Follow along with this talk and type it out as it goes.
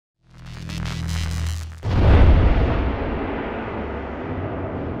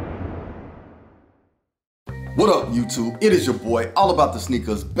What up, YouTube? It is your boy, All About The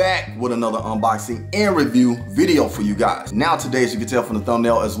Sneakerz, back with another unboxing and review video for you guys. Now today, as you can tell from the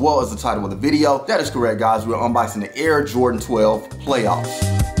thumbnail as well as the title of the video, that is correct, guys. We're unboxing the Air Jordan 12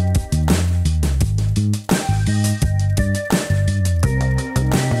 Playoffs.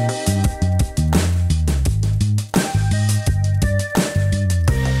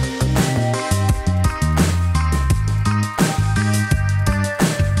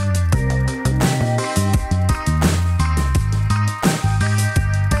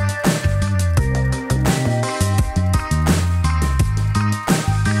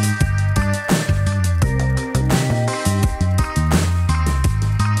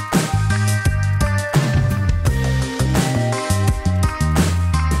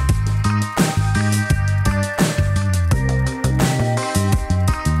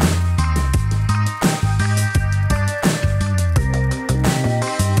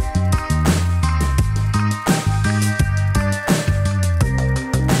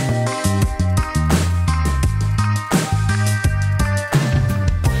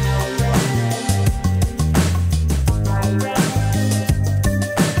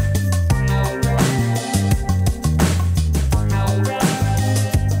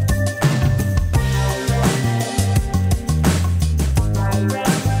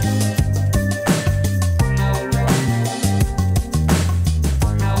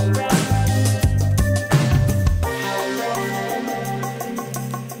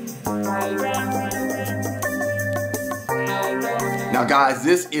 Now guys,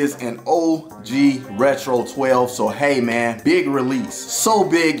 this is an OG Retro 12, so hey man, big release. So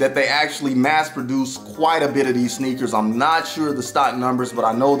big that they actually mass produced quite a bit of these sneakers. I'm not sure the stock numbers, but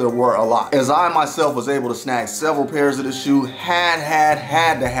I know there were a lot. As I myself was able to snag several pairs of the shoe, had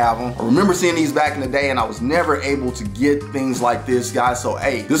to have them. I remember seeing these back in the day and I was never able to get things like this, guys. So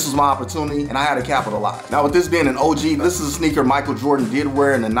hey, this was my opportunity and I had to capitalize. Now with this being an OG, this is a sneaker Michael Jordan did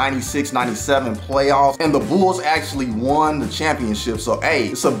wear in the 96-97 playoffs, and the Bulls actually won the championship. So hey,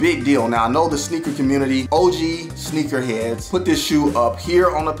 it's a big deal. Now I know the sneaker community, OG sneakerheads, put this shoe up here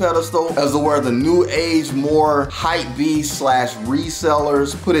on the pedestal, as where the new age, more hype beast slash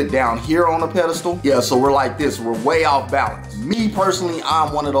resellers put it down here on the pedestal. Yeah, so we're like this, we're way off balance. Me personally,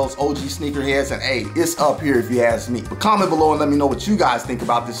 I'm one of those OG sneakerheads, and hey, it's up here if you ask me. But comment below and let me know what you guys think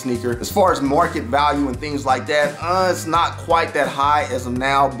about this sneaker. As far as market value and things like that, it's not quite that high as of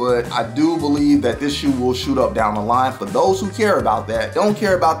now, but I do believe that this shoe will shoot up down the line. For those who care about that, don't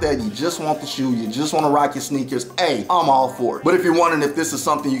care about that, you just want the shoe, you just want to rock your sneakers, hey, I'm all for it. But if you're wondering if this is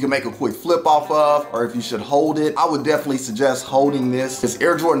something you can make a quick flip off of, or if you should hold it, I would definitely suggest holding this, because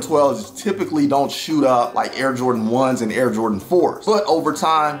Air Jordan 12s typically don't shoot up like Air Jordan 1s and Air Jordan 4s. But over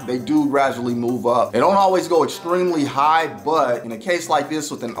time, they do gradually move up. They don't always go extremely high, but in a case like this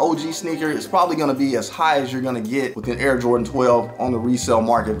with an OG sneaker, it's probably gonna be as high as you're gonna get with an Air Jordan 12 on the resale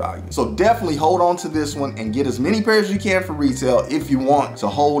market value. So definitely hold on to this one and get as many pairs as you can for retail if you want to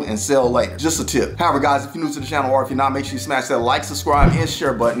hold and sell later. Just a tip. However, guys, if you're new to the channel or if you're not, make sure you smash that like, subscribe, and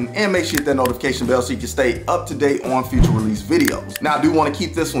share button, and make sure you hit that notification bell so you can stay up to date on future release videos. Now, I do want to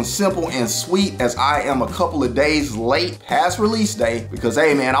keep this one simple and sweet, as I am a couple of days late past release day, because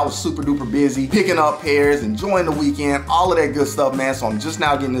hey man, I was super duper busy picking up pairs, enjoying the weekend, all of that good stuff, man. So I'm just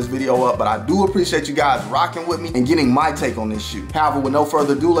now getting this video up, but I do appreciate you guys rocking with me and getting my take on this shoe. However, with no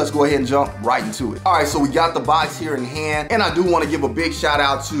further ado, let's go ahead and jump right into it. All right, so we got the box here in hand, and I do want to give a big shout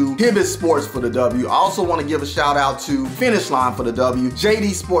out to Hibbett Sports for the W. I also want to give a shout out to Finish Line for the W,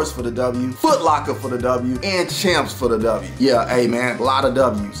 JD Sports for the W, Foot Locker for the W, and Champs for the W. Yeah, hey man, a lot of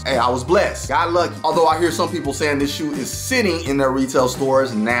W's. Hey, I was blessed, got lucky. Although I hear some people saying this shoe is sitting in their retail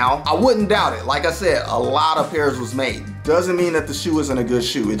stores now, I wouldn't doubt it. Like I said, a lot of pairs was made. Doesn't mean that the shoe isn't a good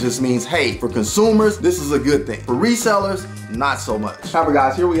shoe. It just means, hey, for consumers, this is a good thing. For resellers, not so much. However,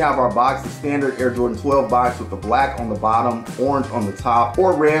 guys, here we have our box, the standard Air Jordan 12 box with the black on the bottom, orange on the top,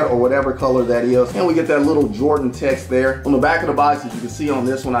 or red, or whatever color that is. And we get that little Jordan text there. On the back of the box, as you can see on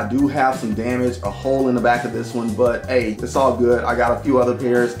this one, I do have some damage, a hole in the back of this one, but hey, it's all good. I got a few other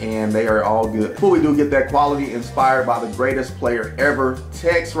pairs and they are all good. But we do get that quality inspired by the greatest player ever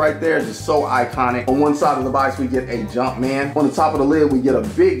text right there, just so iconic. On one side of the box, we get a jump man. On the top of the lid, we get a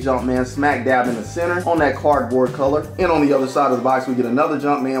big jump man smack dab in the center on that cardboard color. And on the other side of the box, we get another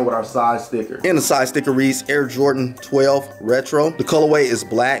jump man with our size sticker. And the size sticker reads Air Jordan 12 Retro. The colorway is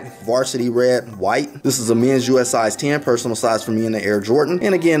black, varsity red, white. This is a men's US size 10, personal size for me in the Air Jordan.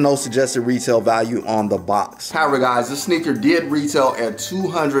 And again, no suggested retail value on the box. However, guys, this sneaker did retail at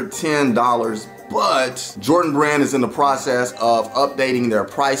 $210 but Jordan Brand is in the process of updating their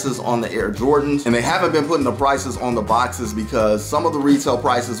prices on the Air Jordans, and they haven't been putting the prices on the boxes because some of the retail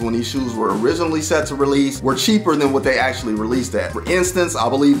prices when these shoes were originally set to release were cheaper than what they actually released at. For instance, I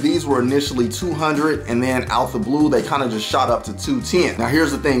believe these were initially $200, and then out the blue they kind of just shot up to $210. Now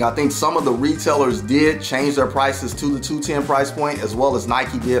here's the thing, I think some of the retailers did change their prices to the $210 price point, as well as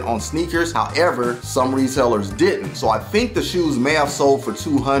Nike did on sneakers. However, some retailers didn't. So I think the shoes may have sold for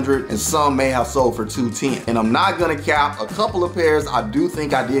 $200 and some may have sold for $210. And I'm not gonna cap, a couple of pairs I do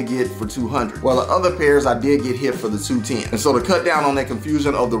think I did get for $200. While the other pairs I did get hit for the $210. And so to cut down on that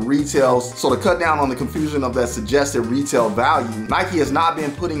confusion of the retails, so to cut down on the confusion of that suggested retail value, Nike has not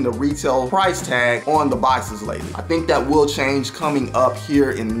been putting the retail price tag on the boxes lately. I think that will change coming up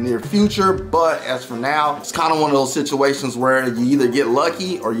here in the near future, but as for now, it's kind of one of those situations where you either get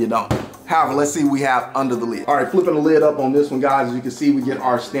lucky or you don't. However, let's see what we have under the lid. All right, flipping the lid up on this one, guys, as you can see, we get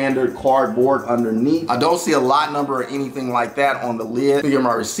our standard cardboard underneath. I don't see a lot number or anything like that on the lid. We get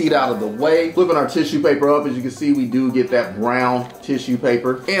my receipt out of the way. Flipping our tissue paper up, as you can see, we do get that brown tissue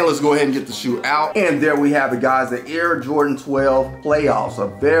paper. And let's go ahead and get the shoe out. And there we have it, guys, the Air Jordan 12 Playoffs. A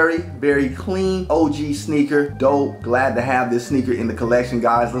very, very clean OG sneaker. Dope. Glad to have this sneaker in the collection,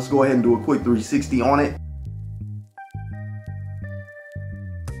 guys. Let's go ahead and do a quick 360 on it.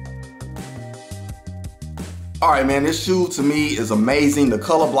 All right, man, this shoe to me is amazing. The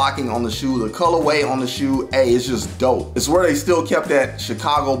color blocking on the shoe, the colorway on the shoe, hey, it's just dope. It's where they still kept that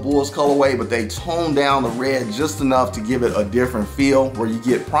Chicago Bulls colorway, but they toned down the red just enough to give it a different feel, where you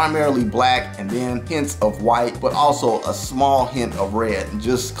get primarily black and then hints of white, but also a small hint of red.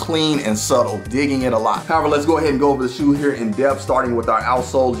 Just clean and subtle, digging it a lot. However, let's go ahead and go over the shoe here in depth, starting with our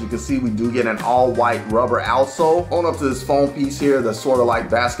outsole. As you can see, we do get an all white rubber outsole. On up to this foam piece here that's sort of like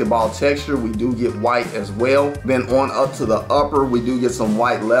basketball texture, we do get white as well. Then on up to the upper, we do get some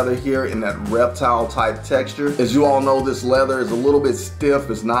white leather here in that reptile type texture. As you all know, this leather is a little bit stiff.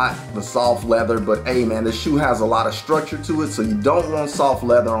 It's not the soft leather, but hey man, this shoe has a lot of structure to it, so you don't want soft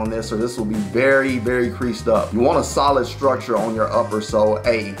leather on this, or this will be very, very creased up. You want a solid structure on your upper, so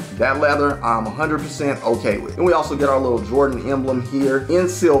hey, that leather I'm 100% okay with. And we also get our little Jordan emblem here in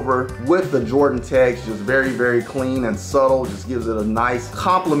silver with the Jordan text, just very, very clean and subtle. Just gives it a nice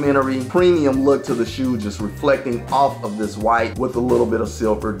complimentary premium look to the shoe, just reflecting off of this white with a little bit of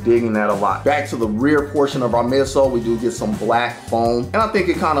silver, digging that a lot. Back to the rear portion of our midsole, we do get some black foam, and I think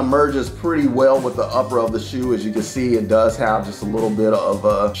it kind of merges pretty well with the upper of the shoe. As you can see, it does have just a little bit of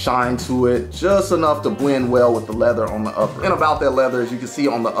a shine to it, just enough to blend well with the leather on the upper. And about that leather, as you can see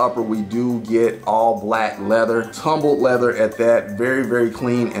on the upper, we do get all black leather, tumbled leather at that, very, very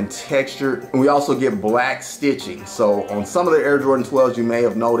clean and textured. And we also get black stitching. So on some of the Air Jordan 12s, you may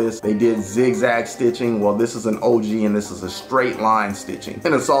have noticed they did zigzag stitching. Well, this is an OG and this is a straight line stitching.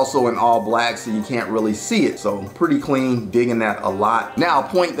 And it's also in all black, so you can't really see it. So pretty clean, digging that a lot. Now, a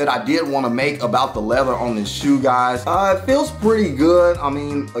point that I did want to make about the leather on this shoe, guys, it feels pretty good. I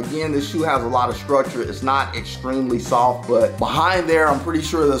mean, again, this shoe has a lot of structure. It's not extremely soft, but behind there, I'm pretty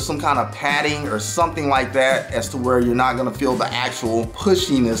sure there's some kind of padding or something like that as to where you're not gonna feel the actual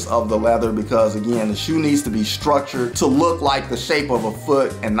pushiness of the leather, because again, the shoe needs to be structured to look like the shape of a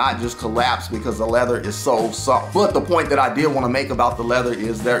foot and not just collapse because the leather is so soft. But the point that I did want to make about the leather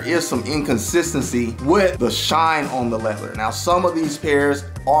is there is some inconsistency with the shine on the leather. Now, some of these pairs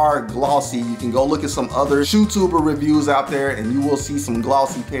are glossy. You can go look at some other ShoeTuber reviews out there and you will see some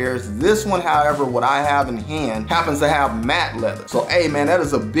glossy pairs. This one, however, what I have in hand happens to have matte leather. So hey man, that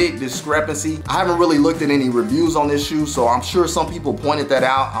is a big discrepancy. I haven't really looked at any reviews on this shoe, so I'm sure some people pointed that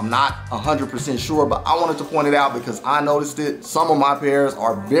out. I'm not 100% sure, but I wanted to point it out because I noticed it. Some of my pairs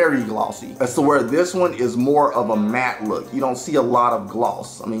are very glossy, as to where this one is more of a matte look. You don't see a lot of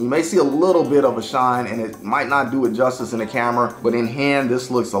gloss. I mean, you may see a little bit of a shine and it might not do it justice in the camera, but in hand,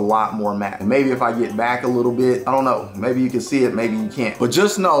 this looks a lot more matte. And maybe if I get back a little bit, I don't know, maybe you can see it, maybe you can't. But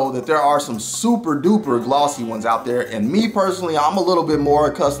just know that there are some super duper glossy ones out there, and me personally, I'm a little bit more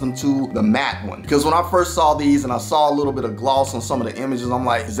accustomed to the matte one, because when I first saw these and I saw a little bit of gloss on some of the images, I'm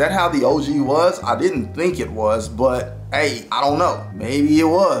like, is that how the OG was? I didn't think it was, but hey, I don't know. Maybe it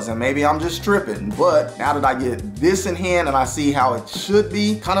was, and maybe I'm just tripping. But now that I get this in hand and I see how it should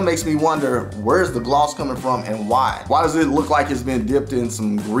be, kind of makes me wonder, where's the gloss coming from and why? Why does it look like it's been dipped in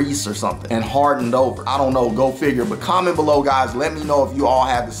some grease or something and hardened over? I don't know, go figure. But comment below, guys. Let me know if you all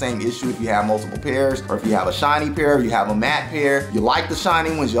have the same issue, if you have multiple pairs, or if you have a shiny pair, you have a matte pair, you like the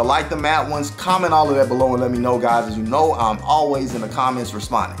shiny ones, you like the matte ones. Comment all of that below and let me know, guys. As you know, I'm always in the comments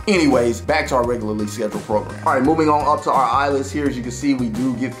responding. Anyways, back to our regularly scheduled program. All right, moving on up up to our eyelets here, as you can see, we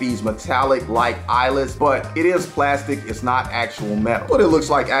do get these metallic-like eyelets, but it is plastic, it's not actual metal. But it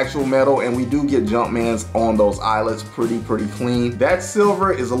looks like actual metal, and we do get Jumpmans on those eyelets pretty clean. That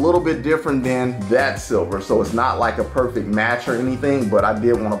silver is a little bit different than that silver, so it's not like a perfect match or anything, but I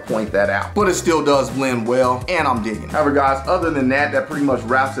did want to point that out. But it still does blend well, and I'm digging it. However, guys, other than that, that pretty much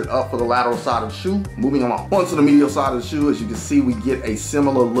wraps it up for the lateral side of the shoe. Moving along. Onto the medial side of the shoe, as you can see, we get a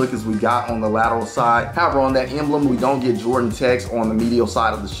similar look as we got on the lateral side. However, on that emblem, we don't get Jordan text on the medial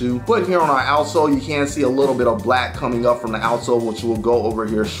side of the shoe. But here on our outsole, you can see a little bit of black coming up from the outsole, which we'll go over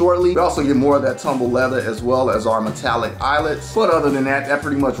here shortly. We also get more of that tumble leather as well as our metallic eyelets. But other than that, that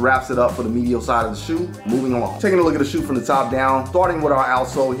pretty much wraps it up for the medial side of the shoe. Moving along. Taking a look at the shoe from the top down, starting with our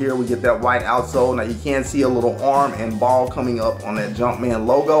outsole here, we get that white outsole. Now you can see a little arm and ball coming up on that Jumpman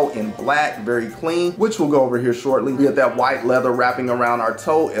logo in black, very clean, which we'll go over here shortly. We get that white leather wrapping around our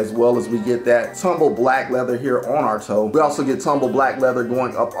toe, as well as we get that tumble black leather here on our toe. We also get tumble black leather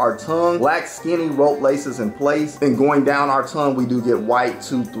going up our tongue, black skinny rope laces in place. Then going down our tongue, we do get white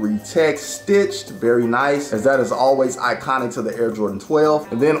 2-3 text stitched, very nice, as that is always iconic to the Air Jordan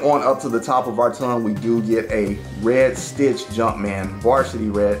 12. And then on up to the top of our tongue, we do get a red stitched Jumpman, varsity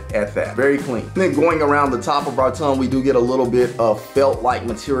red at that, very clean. And then going around the top of our tongue, we do get a little bit of felt-like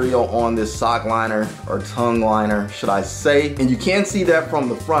material on this sock liner, or tongue liner, should I say. And you can see that from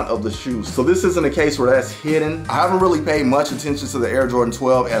the front of the shoe. So this isn't a case where that's hidden. I haven't really paid much attention to the Air Jordan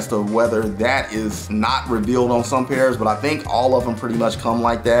 12 as to whether that is not revealed on some pairs, but I think all of them pretty much come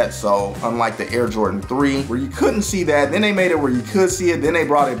like that. So unlike the Air Jordan 3, where you couldn't see that, then they made it where you could see it, then they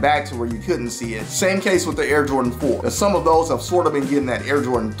brought it back to where you couldn't see it. Same case with the Air Jordan 4. And some of those have sort of been getting that Air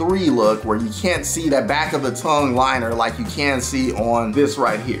Jordan 3 look, where you can't see that back of the tongue liner like you can see on this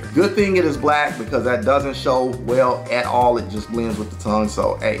right here. Good thing it is black, because that doesn't show well at all. It just blends with the tongue.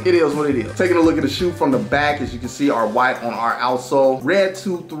 So hey, it is what it is. Taking a look at the shoe from the back, as you can see, our white on our outsole, red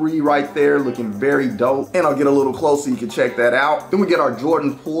 2-3 right there, looking very dope. And I'll get a little closer, you can check that out. Then we get our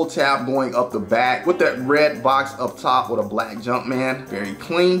Jordan pull tab going up the back with that red box up top with a black Jumpman, very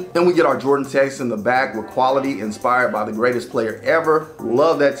clean. Then we get our Jordan text in the back with quality inspired by the greatest player ever.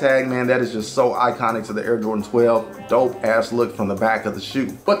 Love that tag, man. That is just so iconic to the Air Jordan 12. Dope ass look from the back of the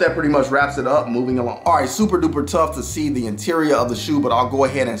shoe. But that pretty much wraps it up. Moving along. All right, super duper tough to see the interior of the shoe, but I'll go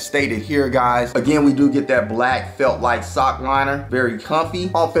ahead and state it here, guys. Again, we do get that black felt-like sock liner, very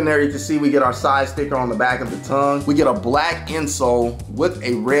comfy. Off in there, you can see we get our size sticker on the back of the tongue. We get a black insole with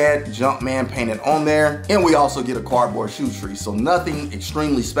a red Jumpman painted on there, and we also get a cardboard shoe tree. So nothing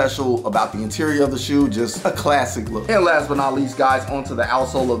extremely special about the interior of the shoe, just a classic look. And last but not least, guys, onto the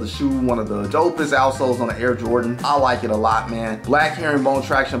outsole of the shoe. One of the dopest outsoles on the Air Jordan. I like it a lot, man. Black herringbone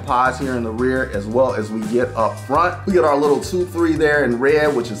traction pods here in the rear, as well as we get up front. We get our little 2-3 there in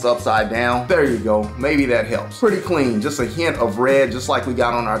red, which is upside down. There you go. Maybe that helps. Pretty clean. Just a hint of red, just like we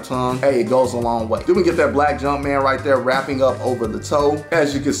got on our tongue. Hey, it goes a long way. Then we get that black Jumpman right there wrapping up over the toe.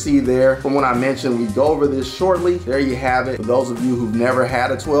 As you can see there, from what I mentioned, we go over this shortly. There you have it. For those of you who've never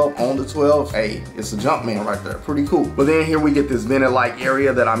had a 12, owned a 12, hey, it's a Jumpman right there. Pretty cool. But then here we get this vented-like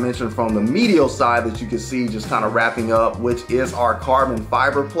area that I mentioned from the medial side that you can see just kind of wrapping up, which is our carbon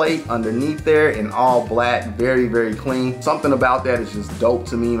fiber plate underneath there in all black. Very clean. Something about that is just dope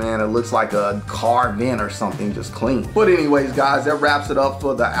to me, man. It looks like a car vent or something, just clean. But anyways, guys, that wraps it up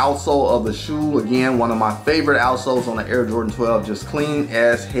for the outsole of the shoe. Again, one of my favorite outsoles on the Air Jordan 12, just clean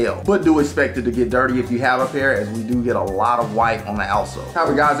as hell. But do expect it to get dirty if you have a pair, as we do get a lot of white on the outsole.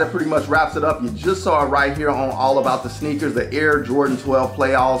 However, guys, that pretty much wraps it up. You just saw it right here on All About the Sneakerz, the Air Jordan 12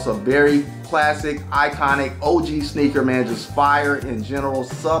 playoffs. A very classic, iconic, OG sneaker, man. Just fire in general,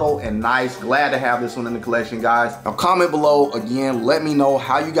 subtle and nice. Glad to have this one in the collection, guys. Now comment below, again, let me know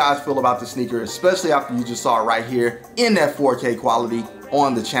how you guys feel about the sneaker, especially after you just saw it right here in that 4K quality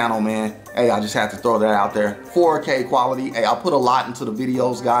on the channel, man. Hey, I just had to throw that out there. 4K quality. Hey, I put a lot into the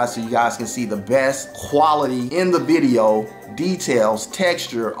videos, guys, so you guys can see the best quality in the video. Details,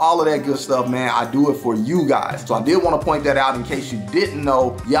 texture, all of that good stuff, man. I do it for you guys. So I did want to point that out in case you didn't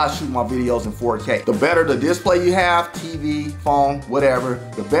know. Yeah, I shoot my videos in 4K. The better the display you have, TV, phone, whatever,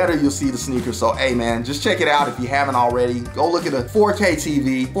 the better you'll see the sneaker. So hey, man, just check it out if you haven't already. Go look at a 4K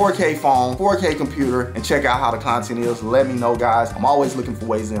TV, 4K phone, 4K computer, and check out how the content is. Let me know, guys. I'm always looking for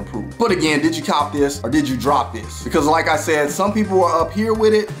ways to improve. But again, did you cop this or did you drop this? Because like I said, some people were up here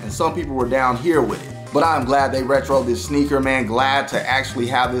with it and some people were down here with it. But I'm glad they retro this sneaker, man. Glad to actually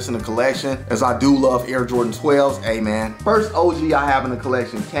have this in the collection, as I do love Air Jordan 12s. Hey man, first OG I have in the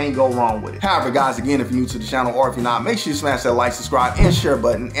collection, can't go wrong with it. However guys, again, if you're new to the channel or if you're not, make sure you smash that like, subscribe, and share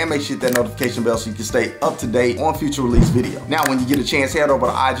button, and make sure you hit that notification bell so you can stay up to date on future release video. Now when you get a chance, head over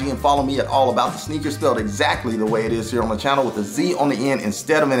to IG and follow me at All About The Sneakerz, spelled exactly the way it is here on the channel with a Z on the end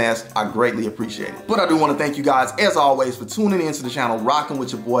instead of an S. I greatly appreciate it. But I do want to thank you guys as always for tuning into the channel, rocking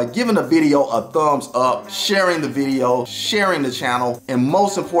with your boy, giving the video a thumbs up, sharing the video, sharing the channel, and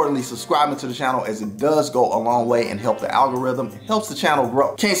most importantly, subscribing to the channel, as it does go a long way and help the algorithm. It helps the channel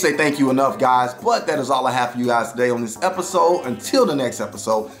grow. Can't say thank you enough, guys, but that is all I have for you guys today on this episode. Until the next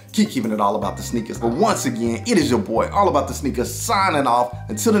episode, keep keeping it all about the sneakers. But once again, it is your boy, All About The Sneakerz, signing off.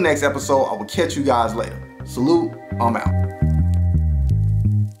 Until the next episode, I will catch you guys later. Salute, I'm out.